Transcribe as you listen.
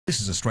This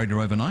is Australia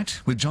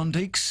Overnight with John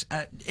Deeks.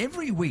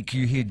 Every week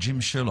you hear Jim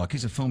Sherlock.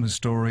 He's a film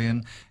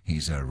historian,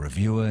 he's a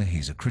reviewer,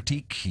 he's a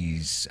critic,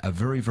 he's a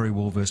very, very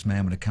well-versed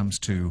man when it comes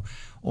to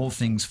all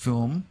things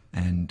film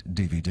and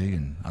DVD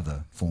and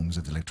other forms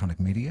of electronic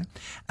media.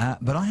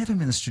 But I have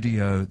him in the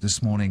studio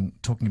this morning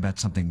talking about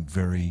something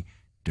very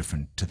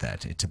different to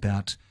that. It's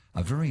about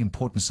a very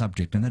important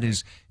subject, and that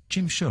is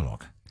Jim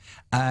Sherlock.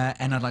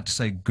 And I'd like to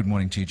say good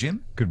morning to you,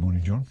 Jim. Good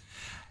morning, John.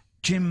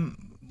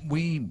 Jim,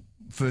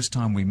 first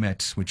time we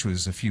met, which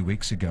was a few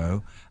weeks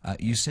ago,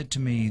 you said to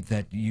me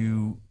that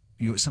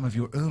some of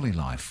your early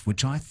life,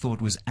 which I thought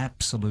was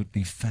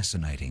absolutely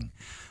fascinating.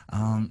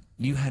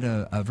 You had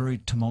a very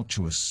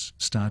tumultuous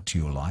start to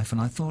your life, and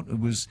I thought it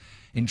was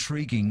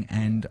intriguing,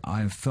 and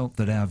I felt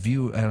that our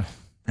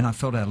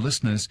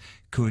listeners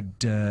could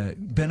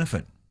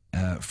benefit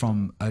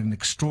from an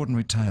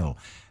extraordinary tale,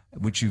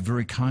 which you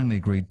very kindly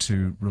agreed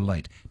to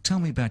relate. Tell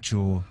me about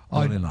your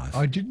early life.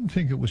 I didn't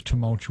think it was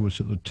tumultuous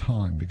at the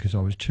time because I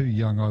was too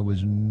young. I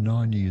was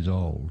 9 years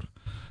old.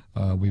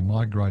 We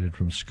migrated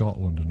from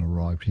Scotland and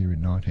arrived here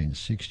in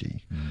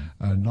 1960.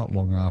 Not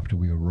long after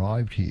we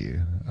arrived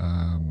here,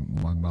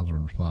 my mother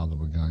and father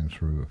were going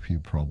through a few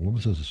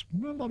problems, as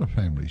a lot of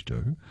families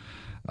do.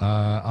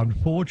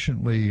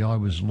 Unfortunately, I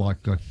was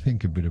like, I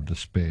think, a bit of the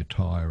spare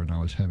tyre, and I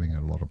was having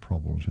a lot of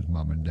problems with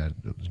mum and dad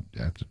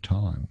at the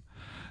time.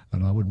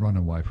 And I would run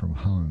away from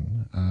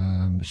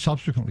home.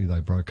 Subsequently,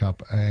 they broke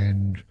up,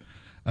 and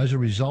as a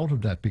result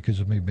of that, because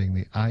of me being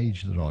the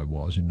age that I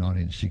was in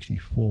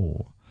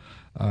 1964,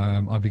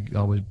 I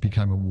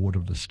became a ward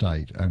of the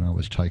state, and I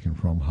was taken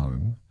from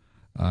home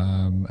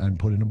and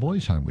put in a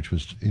boys' home, which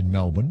was in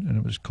Melbourne, and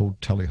it was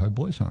called Tally Ho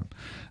Boys' Home.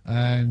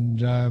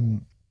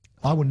 And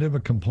I would never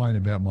complain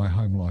about my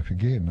home life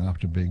again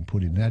after being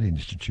put in that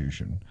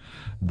institution.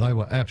 They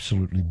were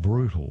absolutely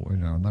brutal, you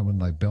know, and when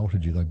they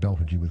belted you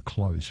with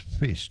closed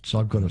fists.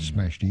 I've got a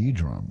smashed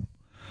eardrum,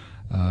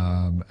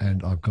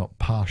 and I've got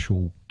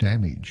partial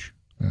damage.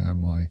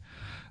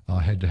 I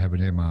had to have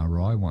an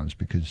MRI once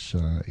because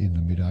in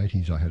the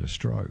mid-80s I had a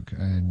stroke,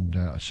 and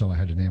so I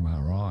had an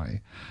MRI,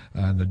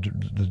 and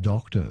the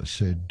doctor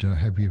said,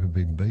 have you ever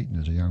been beaten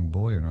as a young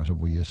boy? And I said,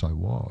 well, yes, I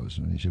was.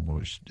 And he said,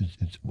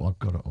 well, I've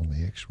got it on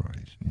the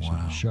x-rays.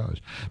 Wow. It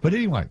shows. But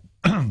anyway,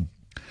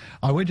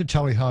 I went to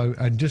Tally Ho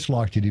and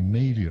disliked it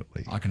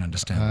immediately. I can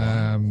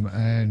understand why.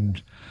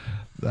 And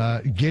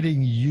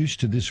getting used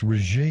to this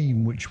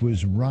regime, which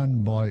was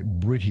run by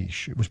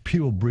British, it was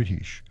pure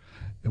British.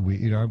 It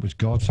was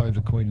God Save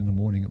the Queen in the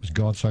morning. It was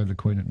God Save the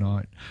Queen at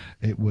night.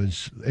 It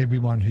was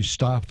everyone who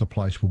staffed the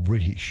place were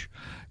British.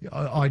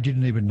 I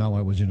didn't even know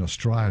I was in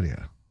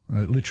Australia.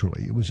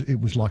 Literally, it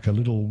was like a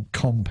little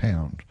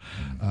compound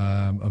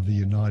of the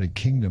United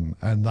Kingdom,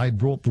 and they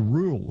brought the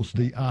rules,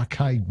 the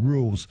arcade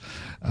rules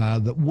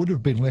that would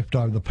have been left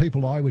over. The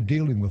people I were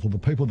dealing with, or the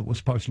people that were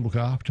supposed to look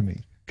after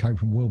me, came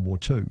from World War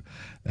II,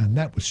 and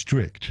that was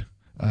strict.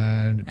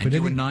 But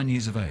you were 9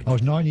 years of age? I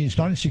was 9 years,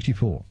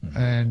 1964.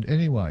 And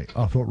anyway,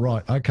 I thought,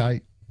 right, okay,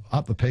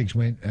 up the pegs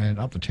went and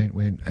up the tent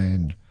went,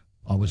 and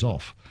I was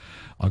off.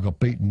 I got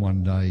beaten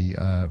one day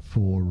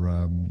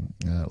for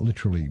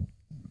literally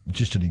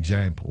just an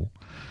example.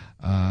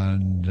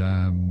 And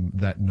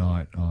that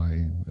night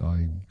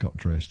I got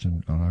dressed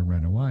and I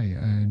ran away.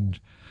 And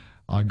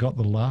I got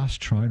the last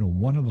train, or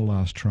one of the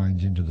last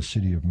trains, into the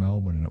city of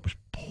Melbourne, and it was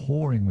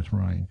pouring with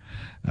rain.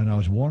 And I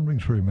was wandering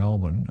through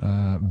Melbourne,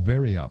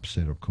 very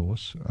upset, of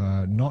course,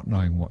 not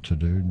knowing what to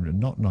do,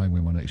 not knowing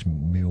where my next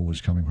meal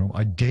was coming from.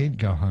 I dared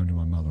go home to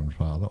my mother and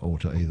father, or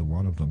to either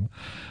one of them.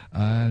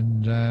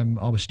 And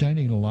I was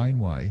standing in a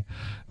laneway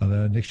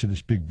next to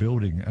this big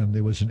building, and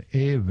there was an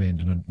air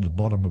vent at the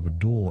bottom of a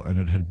door, and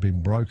it had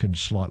been broken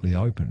slightly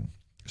open.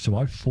 So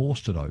I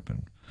forced it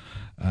open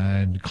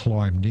and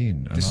climbed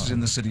in. This is in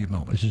the city of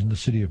Melbourne? This is in the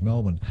city of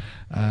Melbourne.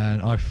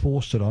 And I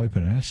forced it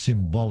open. And how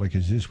symbolic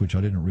is this, which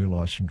I didn't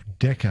realise from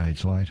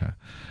decades later,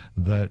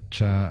 that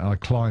I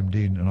climbed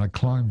in, and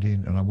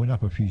I went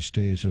up a few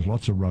stairs. There's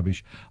lots of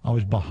rubbish. I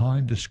was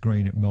behind the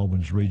screen at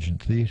Melbourne's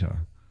Regent Theatre.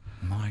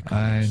 My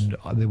goodness.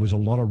 And there was a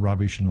lot of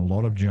rubbish and a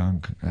lot of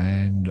junk,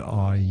 and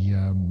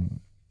I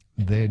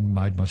then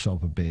made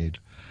myself a bed.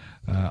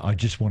 I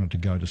just wanted to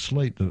go to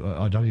sleep.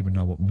 I don't even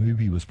know what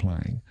movie was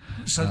playing.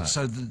 So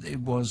it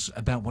was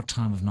about what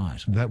time of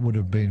night? That would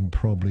have been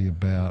probably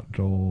about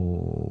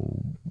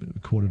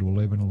quarter to 11:30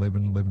 around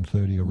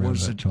that time.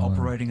 Was it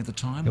operating at the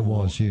time? It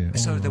was, yeah.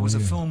 So there was a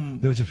film...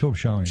 There was a film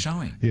showing.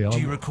 Yeah. Do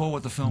you recall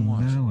what the film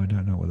was? No, I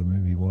don't know what the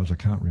movie was. I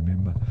can't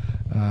remember.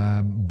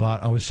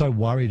 But I was so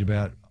worried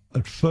about,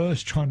 at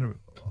first,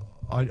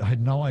 I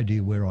had no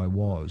idea where I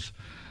was.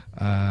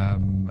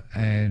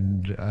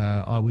 And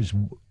I was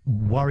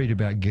worried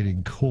about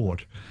getting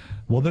caught.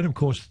 Well, then, of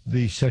course,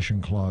 the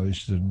session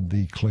closed and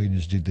the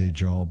cleaners did their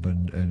job,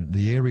 and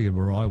the area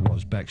where I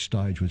was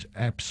backstage was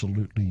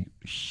absolutely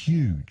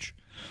huge.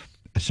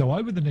 So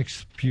over the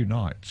next few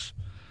nights,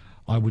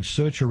 I would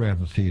search around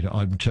the theatre.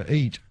 To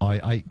eat,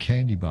 I ate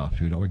candy bar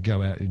food. I would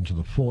go out into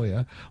the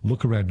foyer,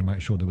 look around to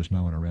make sure there was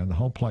no one around. The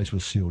whole place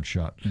was sealed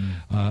shut.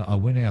 I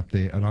went out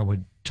there and I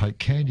would take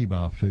candy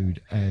bar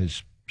food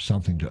as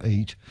something to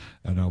eat,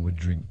 and I would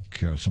drink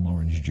some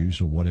orange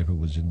juice or whatever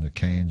was in the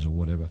cans or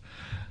whatever.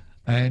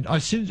 And I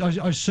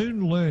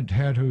soon learned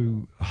how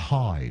to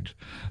hide.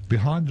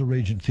 Behind the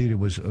Regent Theatre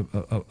was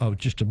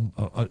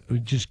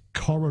just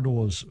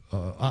corridors,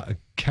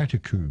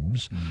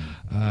 catacombs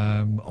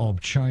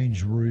of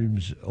change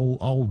rooms,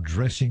 old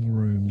dressing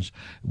rooms,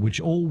 which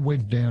all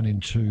went down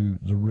into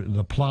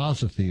the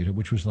Plaza Theatre,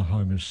 which was the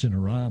home of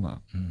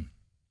Cinerama.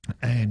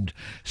 And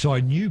so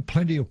I knew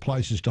plenty of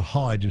places to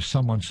hide if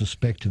someone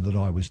suspected that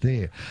I was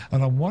there.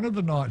 And on one of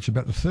the nights,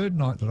 about the third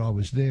night that I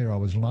was there, I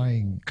was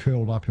laying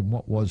curled up in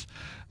what was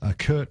a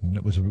curtain.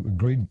 It was a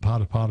green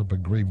part of a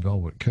green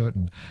velvet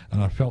curtain,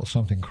 and I felt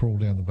something crawl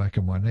down the back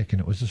of my neck, and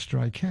it was a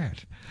stray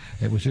cat.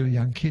 It was a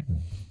young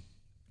kitten.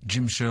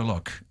 Jim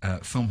Sherlock,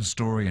 film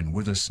historian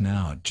with us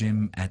now.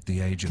 Jim, at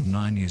the age of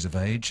 9 years of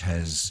age,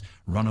 has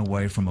run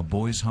away from a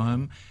boys'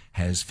 home,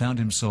 has found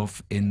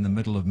himself in the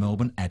middle of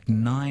Melbourne at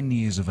 9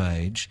 years of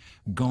age,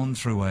 gone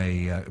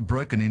through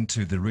broken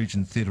into the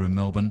Regent Theatre in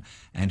Melbourne,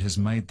 and has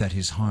made that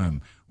his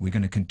home. We're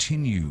going to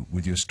continue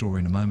with your story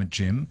in a moment,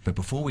 Jim, but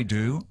before we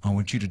do, I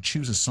want you to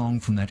choose a song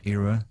from that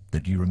era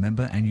that you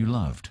remember and you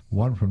loved.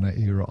 One from that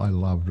era I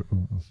loved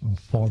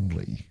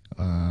fondly.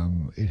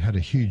 It had a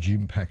huge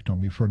impact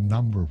on me for a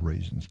number of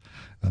reasons,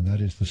 and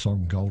that is the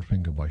song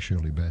Goldfinger by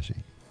Shirley Bassey.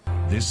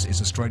 This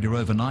is Australia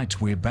Overnight.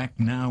 We're back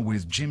now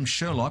with Jim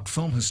Sherlock,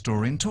 film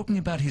historian, talking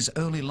about his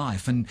early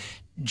life. And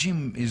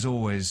Jim is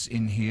always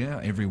in here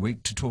every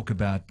week to talk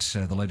about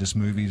the latest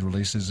movies,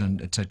 releases,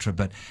 and etc.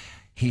 But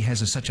he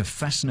has such a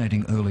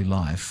fascinating early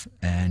life,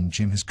 and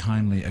Jim has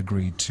kindly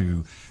agreed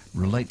to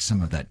relate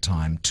some of that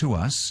time to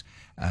us.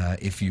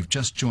 If you've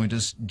just joined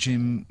us,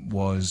 Jim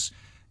was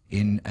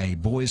in a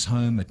boys'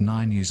 home at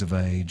 9 years of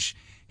age.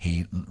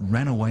 He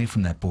ran away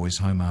from that boys'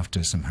 home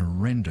after some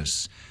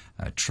horrendous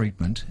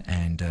treatment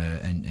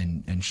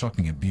and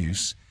shocking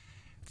abuse.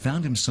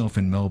 Found himself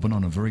in Melbourne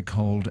on a very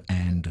cold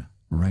and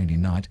rainy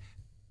night.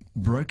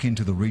 Broke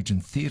into the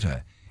Regent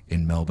Theatre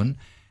in Melbourne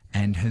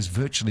and has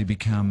virtually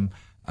become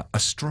a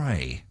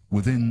stray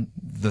within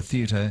the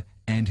theatre,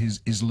 and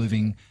is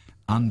living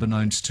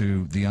unbeknownst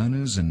to the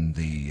owners and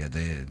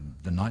the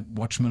night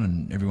watchman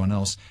and everyone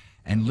else,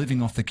 and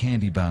living off the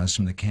candy bars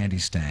from the candy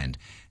stand.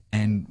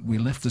 And we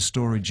left the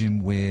story,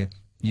 Jim, where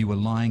you were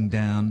lying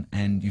down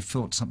and you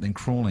felt something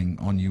crawling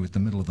on you at the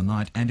middle of the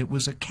night, and it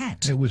was a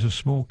cat. It was a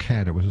small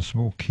cat. It was a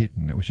small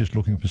kitten. It was just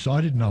looking for...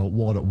 I didn't know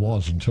what it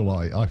was until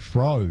I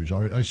froze.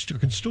 I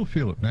can still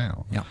feel it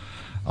now. Yeah.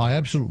 I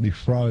absolutely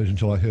froze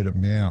until I heard it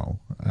meow,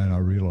 and I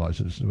realised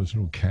it was a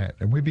little cat.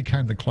 And we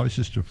became the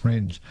closest of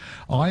friends.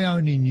 I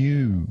only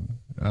knew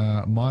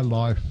my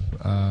life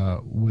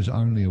was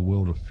only a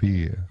world of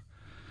fear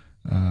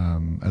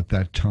at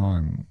that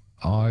time.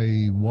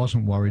 I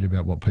wasn't worried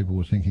about what people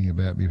were thinking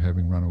about me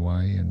having run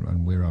away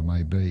and where I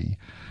may be.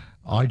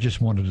 I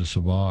just wanted to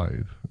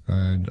survive.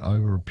 And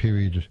over a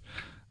period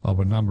of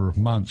a number of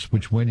months,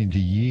 which went into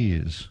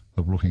years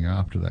of looking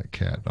after that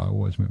cat, I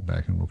always went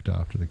back and looked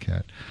after the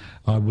cat.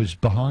 I was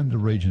behind the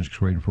Regent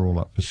screen for all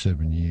up for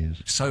 7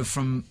 years. So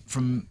from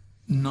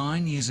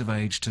 9 years of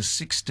age to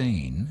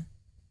 16,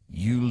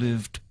 you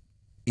lived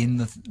in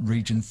the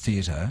Regent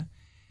Theatre.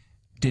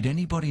 Did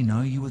anybody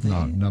know you were there?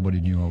 No, nobody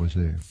knew I was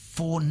there.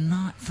 For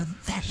that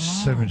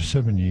long?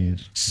 7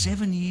 years.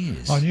 7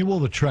 years. I knew all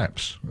the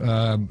traps.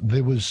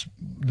 There was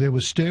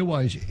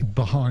stairways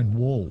behind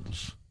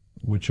walls,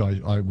 which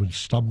I would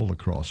stumble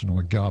across, and I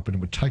would go up, and it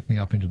would take me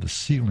up into the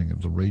ceiling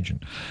of the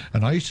Regent.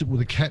 And I used to, with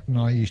the cat and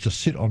I used to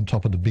sit on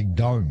top of the big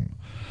dome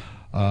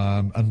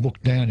and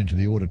look down into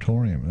the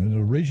auditorium. And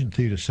the Regent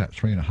Theatre sat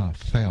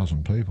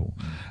 3,500 people.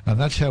 And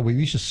that's how we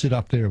used to sit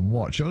up there and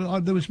watch.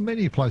 There was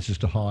many places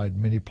to hide,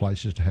 many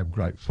places to have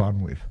great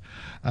fun with.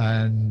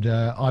 And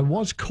I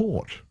was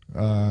caught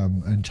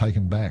and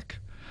taken back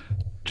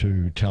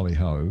to Tally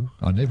Ho.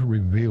 I never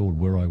revealed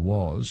where I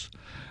was.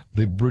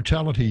 The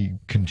brutality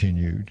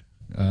continued.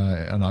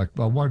 And I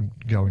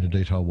won't go into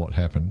detail what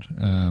happened,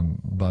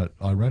 but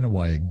I ran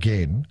away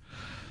again.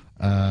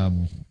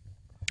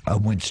 I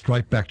went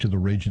straight back to the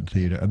Regent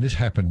Theatre, and this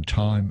happened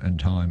time and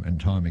time and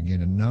time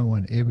again, and no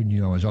one ever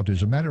knew I was up there.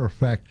 As a matter of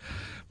fact,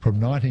 from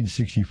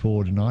 1964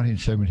 to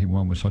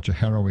 1971 was such a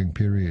harrowing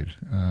period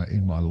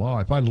in my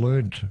life. I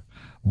learned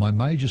my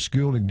major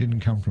schooling didn't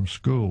come from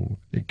school.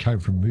 It came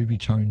from movie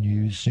tone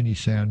news, cine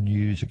sound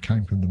news. It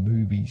came from the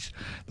movies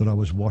that I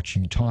was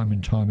watching time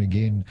and time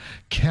again.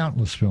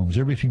 Countless films,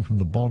 everything from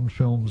the Bond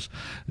films,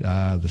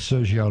 the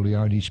Sergio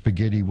Leone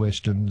spaghetti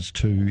westerns,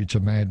 to It's a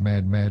Mad,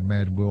 Mad, Mad,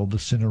 Mad World, the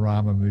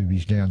Cinerama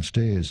movies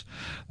downstairs.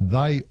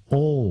 They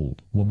all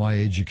were my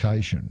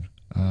education.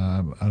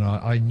 And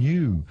I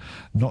knew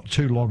not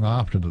too long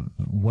after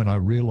when I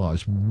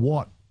realised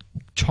what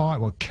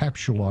time or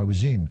capsule I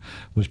was in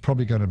was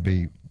probably going to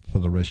be for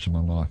the rest of my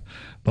life.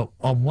 But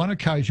on one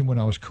occasion when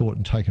I was caught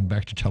and taken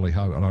back to Tally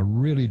Ho, and I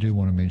really do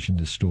want to mention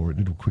this story,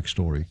 little quick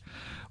story,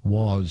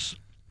 was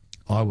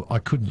I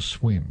couldn't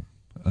swim,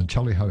 and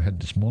Tally Ho had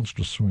this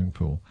monstrous swimming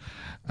pool,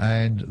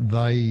 and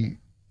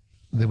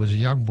there was a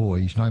young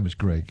boy, his name was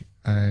Greg,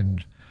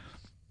 and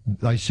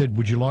they said,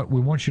 we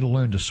want you to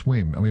learn to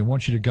swim, and we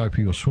want you to go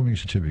for your swimming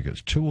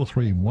certificates, 2 or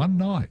 3 in one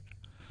night.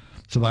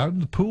 So they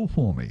opened the pool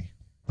for me.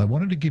 They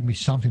wanted to give me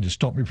something to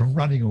stop me from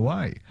running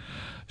away.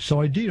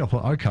 So I did. I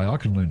thought, okay, I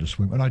can learn to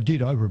swim. And I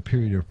did over a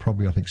period of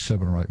probably, I think,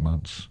 7 or 8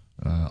 months.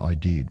 I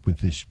did with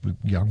this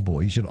young boy.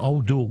 He said, I'll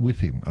do it with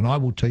him and I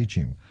will teach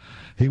him.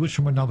 He was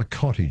from another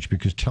cottage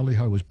because Tally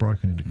Ho was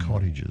broken into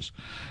cottages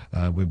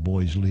where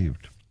boys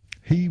lived.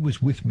 He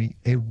was with me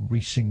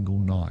every single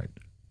night,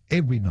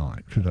 every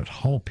night through that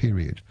whole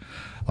period.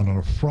 And on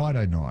a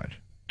Friday night,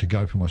 to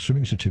go for my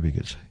swimming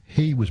certificates,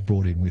 he was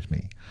brought in with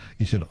me.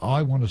 He said,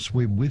 I want to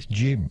swim with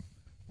Jim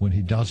when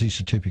he does his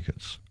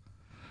certificates.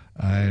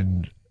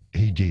 And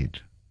he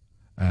did.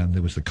 And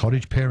there was the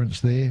cottage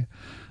parents there.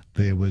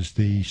 There was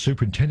the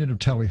superintendent of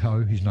Tally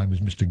Ho, his name was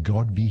Mr.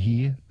 Godby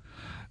here,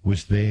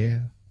 was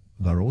there.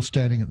 They were all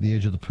standing at the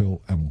edge of the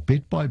pool, and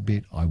bit by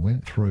bit I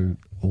went through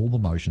all the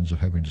motions of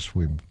having to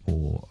swim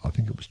for, I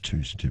think it was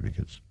 2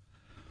 certificates.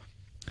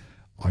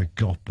 I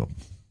got them.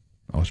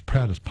 I was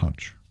proud as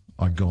punch.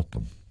 I got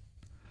them.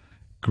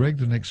 Greg,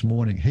 the next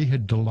morning, he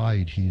had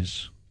delayed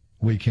his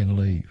weekend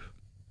leave.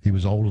 He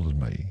was older than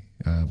me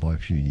by a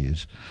few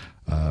years,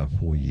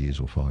 4 years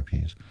or 5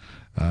 years.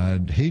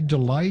 And he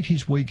delayed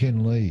his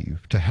weekend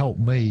leave to help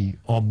me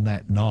on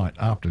that night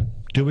after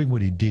doing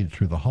what he did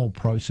through the whole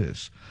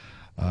process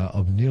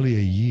of nearly a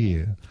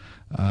year.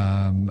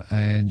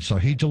 And so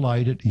he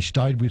delayed it. He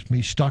stayed with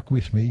me, stuck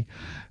with me.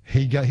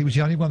 He was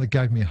the only one that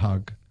gave me a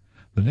hug.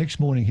 The next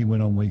morning he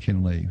went on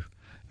weekend leave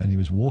and he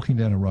was walking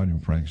down a road in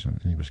Frankston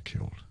and he was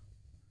killed.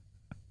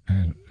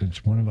 And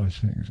it's one of those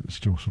things that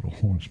still sort of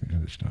haunts me to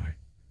this day.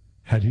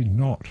 Had he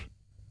not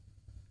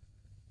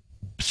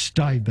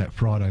stayed that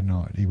Friday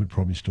night, he would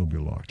probably still be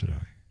alive today.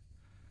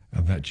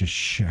 And that just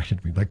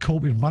shattered me. They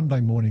called me Monday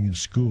morning in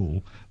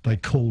school. They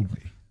called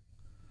me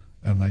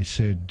and they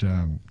said,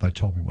 they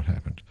told me what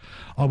happened.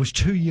 I was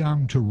too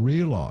young to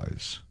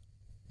realise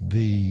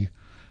the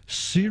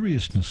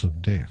seriousness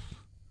of death,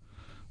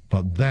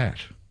 but that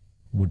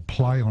would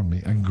play on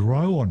me and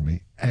grow on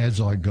me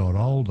as I got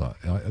older.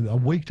 A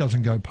week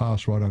doesn't go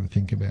past where I don't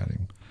think about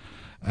him.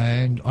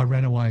 And I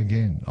ran away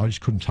again. I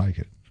just couldn't take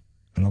it.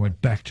 And I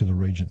went back to the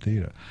Regent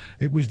Theatre.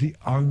 It was the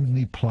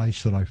only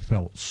place that I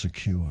felt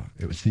secure.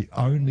 It was the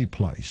only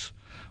place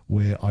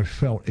where I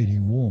felt any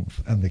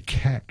warmth. And the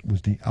cat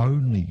was the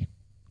only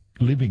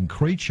living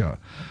creature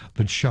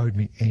that showed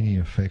me any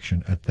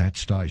affection at that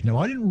stage. Now,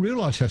 I didn't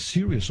realise how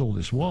serious all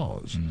this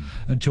was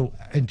until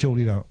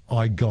you know,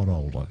 I got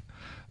older.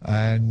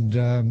 And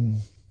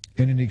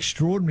in an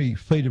extraordinary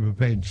feat of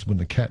events when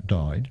the cat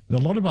died, a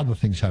lot of other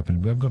things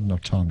happened. We haven't got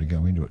enough time to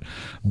go into it.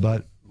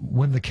 But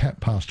when the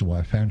cat passed away,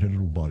 I found her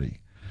little body,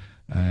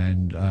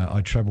 and I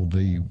travelled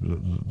the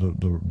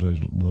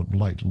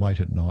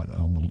late at night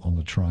on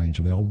the trains.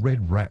 The old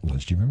red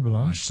rattlers. Do you remember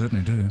those? I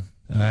certainly do.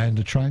 And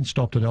the train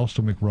stopped at Aust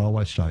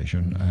railway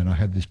station, and I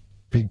had this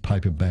big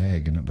paper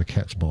bag, and the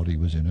cat's body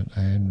was in it.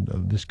 And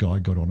this guy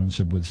got on and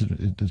said, "Well,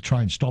 the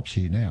train stops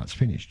here now. It's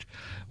finished.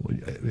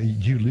 Do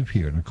you live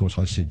here?" And of course,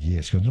 I said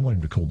yes, because I didn't want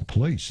him to call the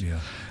police.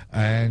 Yeah.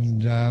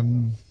 And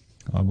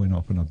I went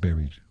off and I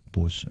buried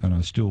Bush, and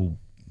I still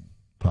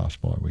pass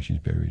by where she's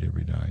buried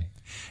every day.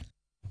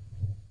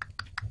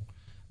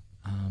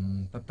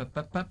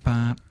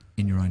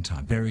 In your own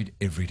time, buried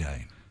every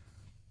day.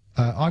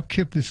 I've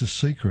kept this a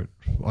secret.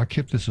 I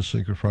kept this a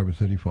secret for over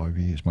 35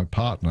 years. My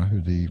partner, who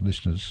the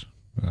listeners,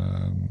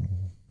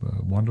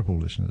 wonderful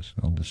listeners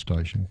on this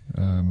station,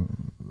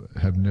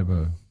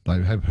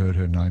 they have heard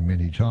her name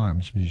many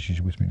times because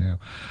she's with me now.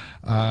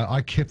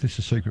 I kept this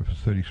a secret for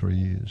 33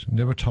 years.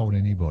 Never told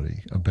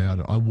anybody about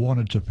it. I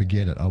wanted to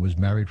forget it. I was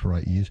married for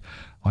 8 years.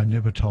 I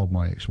never told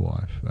my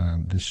ex-wife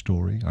this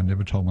story. I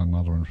never told my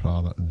mother and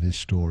father this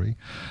story.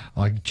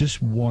 I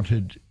just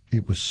wanted,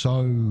 it was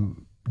so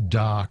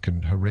dark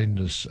and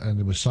horrendous and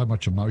there was so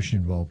much emotion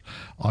involved,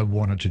 I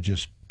wanted to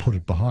just put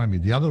it behind me.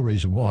 The other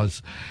reason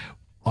was,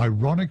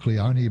 ironically,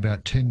 only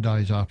about 10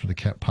 days after the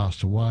cat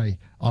passed away,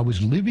 I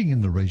was living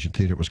in the Regent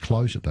Theatre. It was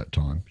closed at that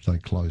time, so they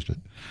closed it.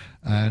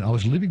 And I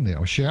was living there,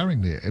 I was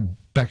showering there,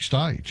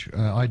 backstage.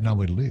 I had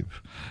nowhere to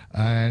live.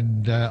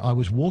 And I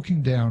was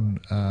walking down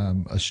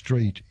a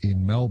street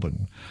in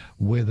Melbourne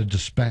where the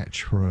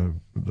dispatch for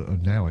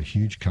now a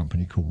huge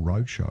company called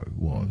Roadshow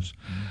was.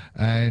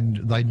 And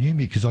they knew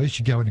me because I used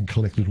to go in and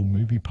collect little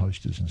movie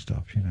posters and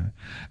stuff, you know.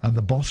 And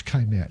the boss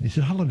came out and he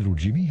said, "Hello, little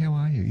Jimmy, how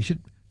are you?" He said,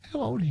 "How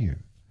old are you?"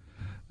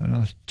 And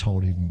I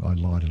told him, I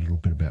lied a little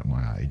bit about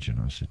my age,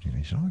 and I said, you know,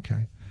 he said,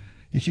 "Okay."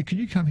 He said, "Can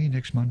you come here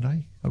next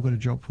Monday? I've got a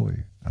job for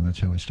you." And that's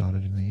how I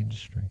started in the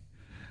industry.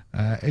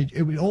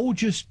 It was all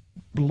just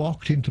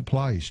locked into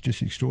place,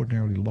 just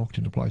extraordinarily locked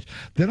into place.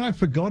 Then I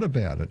forgot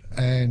about it,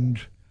 and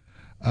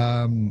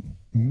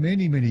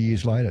many, many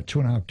years later,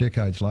 2.5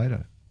 decades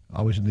later,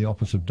 I was in the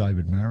office of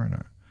David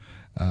Mariner,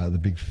 the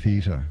big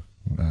theatre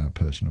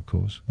person, of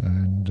course,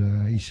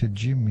 and he said,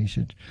 "Jim," he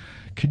said,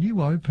 "can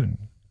you open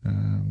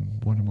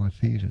one of my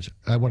theatres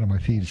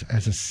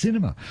as a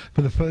cinema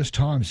for the first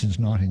time since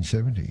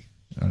 1970.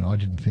 And I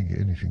didn't think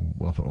anything.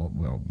 Well, I thought, oh,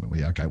 well,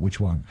 yeah, okay, which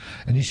one?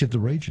 And he said the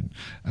region.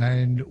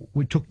 And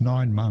we took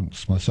 9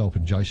 months, myself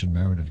and Jason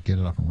Mariner, to get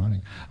it up and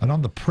running. And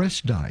on the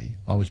press day,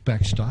 I was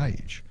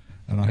backstage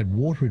and I had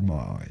water in my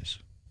eyes.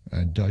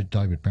 And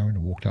David Mariner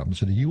walked up and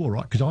said, "Are you all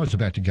right?" Because I was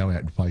about to go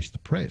out and face the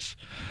press,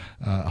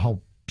 a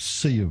whole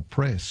sea of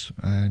press.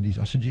 And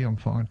I said, "Yeah, I'm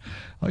fine."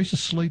 "I used to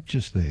sleep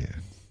just there."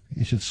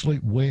 He said,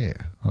 "Sleep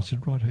where?" I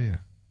said, "Right here.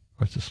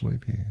 I used to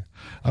sleep here."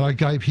 And I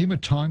gave him a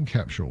time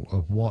capsule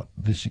of what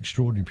this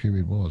extraordinary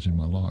period was in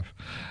my life.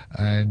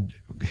 And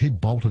he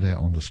bolted out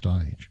on the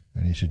stage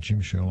and he said,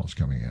 "Jim Sherlock's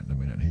coming out in a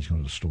minute and he's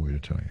got a story to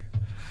tell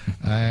you."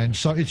 And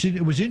so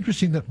it was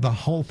interesting that the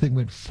whole thing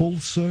went full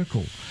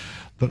circle,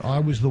 that I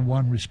was the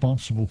one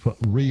responsible for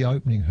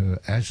reopening her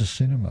as a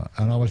cinema,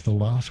 and I was the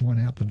last one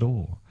out the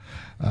door.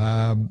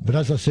 But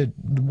as I said,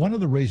 one of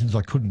the reasons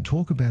I couldn't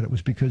talk about it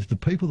was because the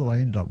people that I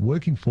ended up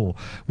working for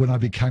when I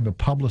became a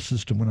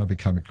publicist and when I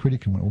became a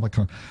critic and all that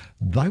kind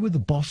of, they were the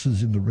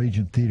bosses in the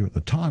Regent Theatre at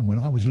the time when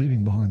I was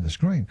living behind the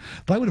screen.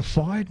 They would have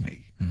fired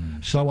me.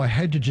 So I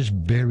had to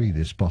just bury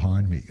this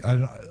behind me.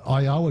 And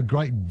I owe a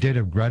great debt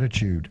of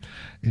gratitude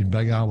in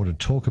being able to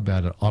talk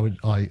about it.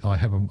 I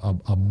have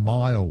a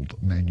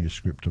mild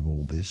manuscript of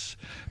all this.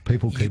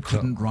 People You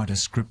couldn't write a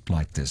script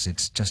like this.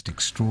 It's just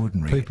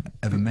extraordinary.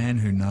 Of a man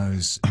who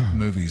knows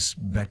movies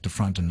back to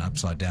front and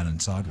upside down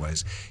and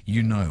sideways,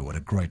 you know what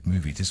a great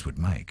movie this would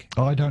make.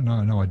 I don't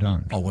know. No, I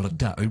don't. Oh, well,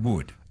 it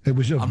would. It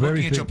was I'm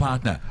looking at your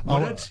partner.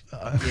 Would it?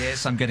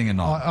 Yes, I'm getting a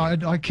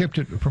nod. I kept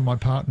it from my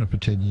partner for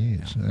 10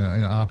 years.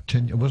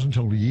 It wasn't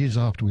until years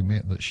after we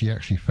met that she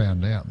actually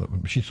found out that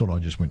she thought I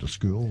just went to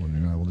school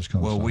and all this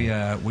kind of stuff.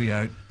 Well, we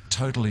are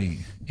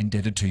totally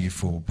indebted to you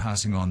for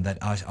passing on that.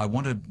 I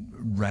want to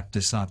wrap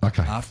this up.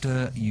 Okay.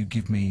 After you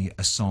give me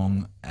a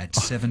song at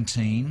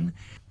 17,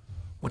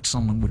 what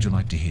song would you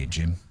like to hear,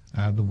 Jim?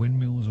 The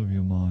Windmills of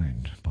Your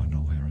Mind by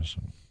Noel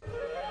Harrison.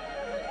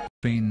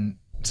 Been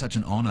such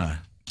an honour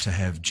to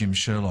have Jim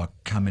Sherlock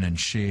come in and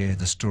share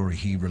the story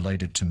he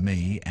related to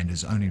me and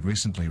has only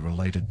recently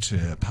related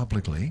to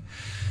publicly,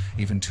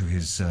 even to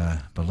his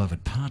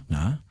beloved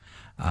partner.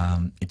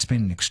 It's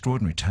been an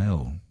extraordinary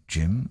tale,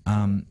 Jim.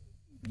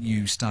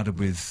 You started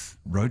with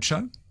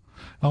Roadshow?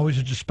 I was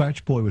a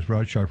dispatch boy with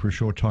Roadshow for a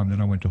short time,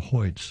 then I went to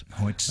Hoyt's.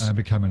 And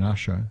became an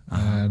usher.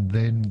 And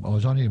then I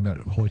was only at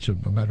Hoyt's a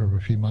matter of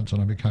a few months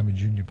and I became a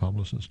junior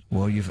publicist.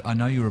 Well, I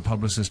know you were a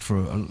publicist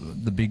for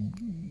the big...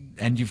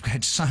 And you've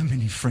had so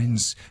many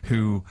friends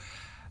who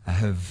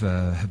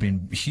have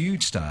been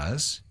huge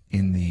stars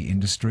in the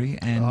industry,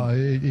 and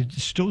it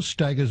still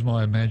staggers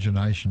my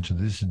imagination to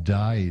this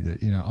day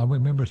that I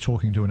remember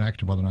talking to an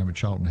actor by the name of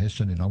Charlton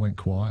Heston, and I went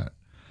quiet,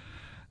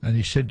 and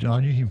he said,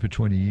 I knew him for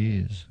 20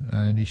 years,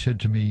 and he said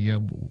to me,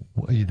 "Are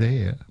you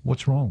there?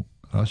 What's wrong?"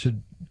 I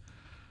said,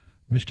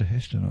 "Mr.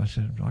 Heston," I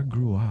said, "I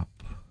grew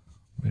up,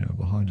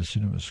 behind a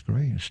cinema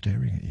screen,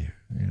 staring at you,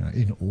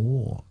 in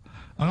awe.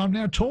 And I'm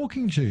now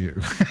talking to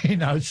you,"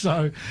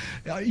 So,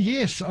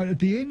 yes, at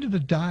the end of the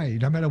day,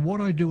 no matter what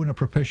I do in a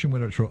profession,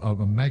 whether it's a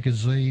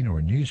magazine or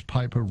a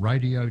newspaper,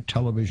 radio,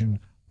 television,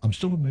 I'm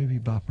still a movie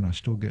buff and I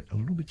still get a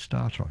little bit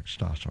starstruck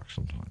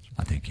sometimes.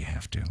 I think you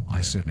have to.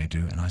 I certainly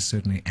do, and I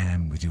certainly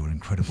am with your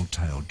incredible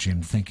tale.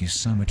 Jim, thank you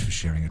so much for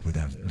sharing it with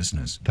our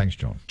listeners. Thanks,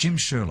 John. Jim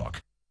Sherlock.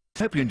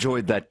 I hope you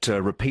enjoyed that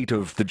repeat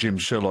of the Jim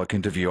Sherlock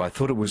interview. I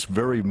thought it was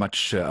very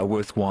much a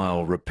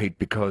worthwhile repeat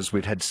because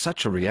we'd had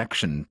such a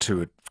reaction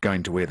to it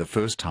going to air the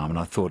first time, and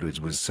I thought it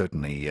was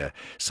certainly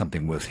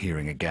something worth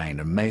hearing again.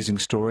 Amazing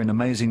story, an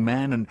amazing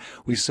man, and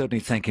we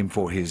certainly thank him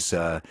for his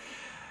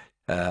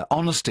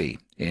honesty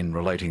in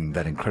relating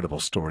that incredible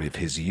story of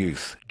his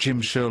youth.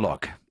 Jim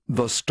Sherlock,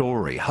 the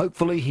story.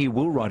 Hopefully he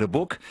will write a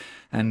book,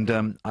 and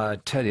I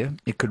tell you,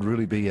 it could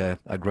really be a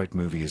great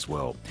movie as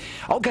well.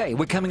 Okay,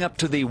 we're coming up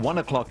to the 1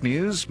 o'clock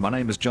news. My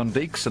name is John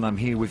Deeks, and I'm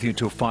here with you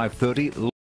till 5:30.